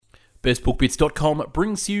BestBookBits.com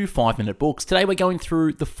brings you 5-minute books. Today we're going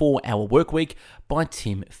through The 4-Hour Workweek by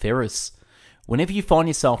Tim Ferriss. Whenever you find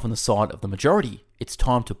yourself on the side of the majority, it's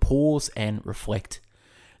time to pause and reflect.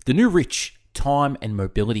 The new rich, time and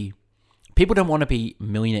mobility. People don't want to be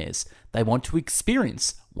millionaires. They want to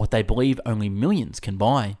experience what they believe only millions can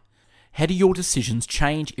buy. How do your decisions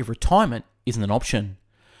change if retirement isn't an option?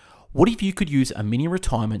 What if you could use a mini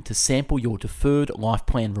retirement to sample your deferred life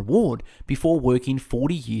plan reward before working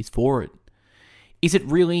 40 years for it? Is it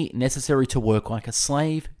really necessary to work like a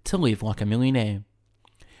slave to live like a millionaire?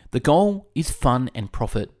 The goal is fun and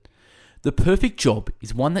profit. The perfect job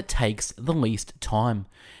is one that takes the least time.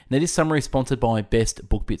 Now, this summary is sponsored by Best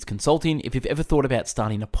Book Bits Consulting. If you've ever thought about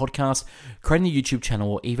starting a podcast, creating a YouTube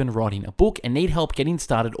channel, or even writing a book and need help getting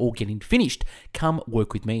started or getting finished, come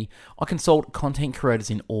work with me. I consult content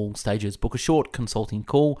creators in all stages. Book a short consulting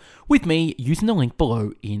call with me using the link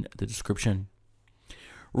below in the description.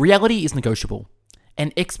 Reality is negotiable.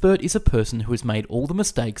 An expert is a person who has made all the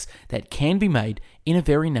mistakes that can be made in a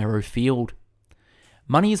very narrow field.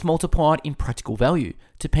 Money is multiplied in practical value,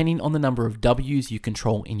 depending on the number of W's you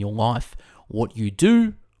control in your life, what you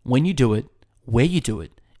do, when you do it, where you do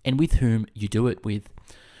it, and with whom you do it with.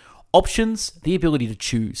 Options, the ability to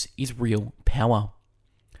choose, is real power.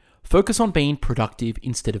 Focus on being productive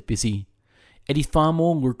instead of busy. It is far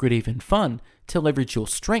more lucrative and fun to leverage your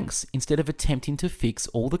strengths instead of attempting to fix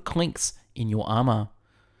all the clinks in your armor.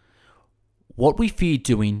 What we fear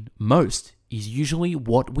doing most is usually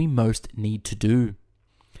what we most need to do.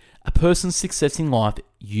 A person's success in life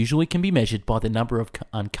usually can be measured by the number of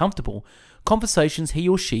uncomfortable conversations he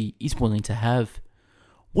or she is willing to have.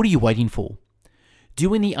 What are you waiting for?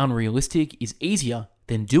 Doing the unrealistic is easier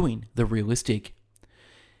than doing the realistic.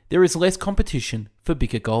 There is less competition for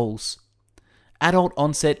bigger goals. Adult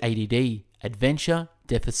onset ADD, adventure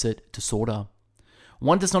deficit disorder.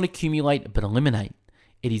 One does not accumulate but eliminate.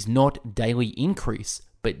 It is not daily increase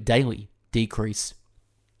but daily decrease.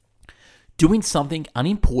 Doing something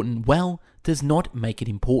unimportant well does not make it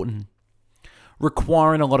important.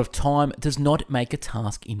 Requiring a lot of time does not make a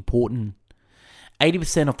task important.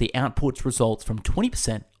 80% of the outputs results from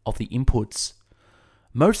 20% of the inputs.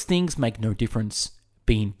 Most things make no difference.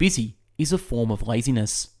 Being busy is a form of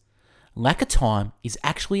laziness. Lack of time is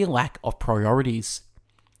actually a lack of priorities.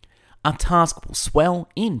 A task will swell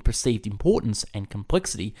in perceived importance and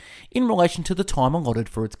complexity in relation to the time allotted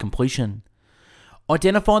for its completion.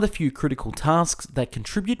 Identify the few critical tasks that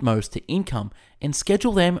contribute most to income and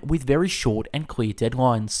schedule them with very short and clear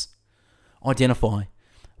deadlines. Identify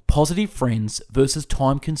positive friends versus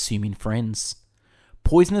time-consuming friends.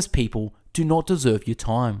 Poisonous people do not deserve your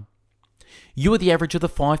time. You are the average of the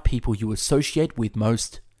 5 people you associate with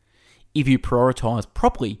most. If you prioritize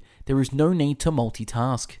properly, there is no need to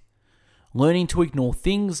multitask. Learning to ignore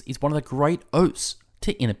things is one of the great oaths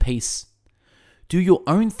to inner peace. Do your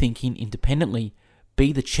own thinking independently.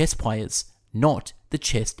 Be the chess players, not the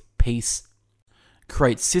chess piece.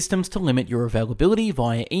 Create systems to limit your availability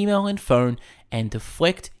via email and phone and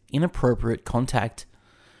deflect inappropriate contact.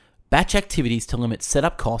 Batch activities to limit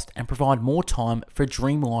setup cost and provide more time for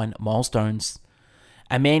dreamline milestones.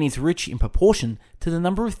 A man is rich in proportion to the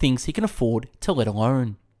number of things he can afford to let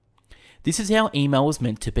alone. This is how email is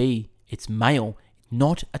meant to be. It's mail,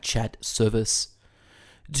 not a chat service.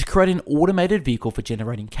 To create an automated vehicle for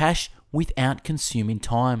generating cash without consuming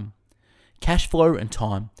time. Cash flow and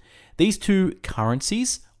time. These two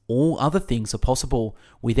currencies, all other things are possible.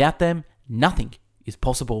 Without them, nothing is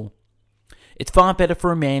possible. It's far better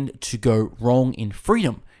for a man to go wrong in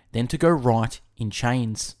freedom than to go right in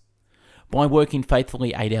chains. By working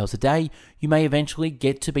faithfully 8 hours a day, you may eventually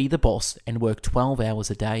get to be the boss and work 12 hours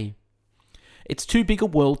a day. It's too big a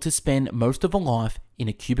world to spend most of a life in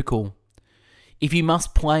a cubicle. If you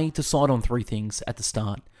must play, decide on 3 things at the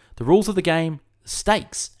start. The rules of the game, the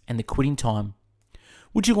stakes, and the quitting time.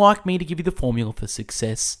 Would you like me to give you the formula for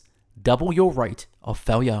success? Double your rate of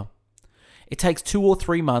failure. It takes 2 or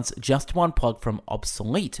 3 months just to unplug from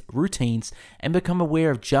obsolete routines and become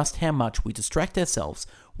aware of just how much we distract ourselves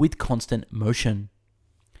with constant motion.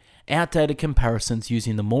 Outdated comparisons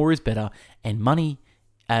using the more is better and money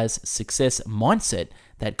as success mindset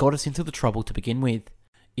that got us into the trouble to begin with.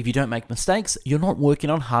 If you don't make mistakes, you're not working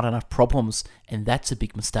on hard enough problems, and that's a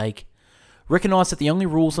big mistake. Recognize that the only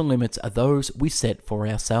rules and limits are those we set for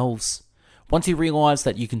ourselves. Once you realize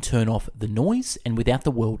that you can turn off the noise and without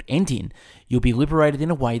the world ending, you'll be liberated in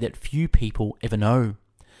a way that few people ever know.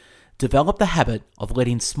 Develop the habit of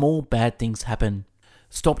letting small bad things happen.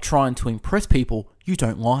 Stop trying to impress people you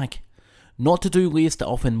don't like. Not to-do lists are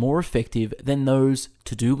often more effective than those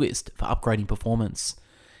to-do lists for upgrading performance.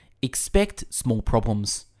 Expect small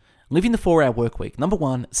problems. Living the 4-hour work week. Number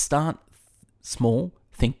 1, start small,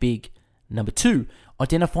 think big. Number 2,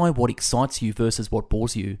 identify what excites you versus what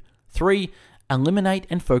bores you. 3, eliminate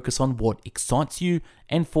and focus on what excites you.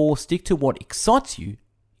 And 4, stick to what excites you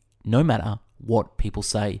no matter what people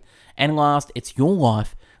say. And last, it's your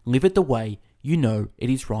life. Live it the way you know it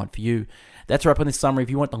is right for you. That's a wrap on this summary. If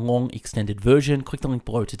you want the long extended version, click the link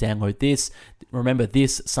below to download this. Remember,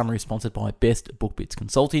 this summary is sponsored by Best Book Bits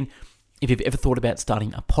Consulting. If you've ever thought about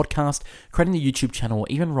starting a podcast, creating a YouTube channel, or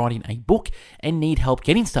even writing a book and need help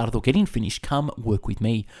getting started or getting finished, come work with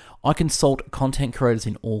me. I consult content creators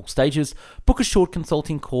in all stages. Book a short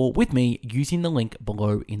consulting call with me using the link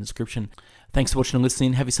below in the description. Thanks for watching and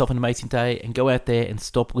listening. Have yourself an amazing day and go out there and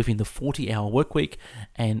stop living the 40-hour work week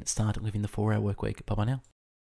and start living the 4-hour work week. Bye-bye now.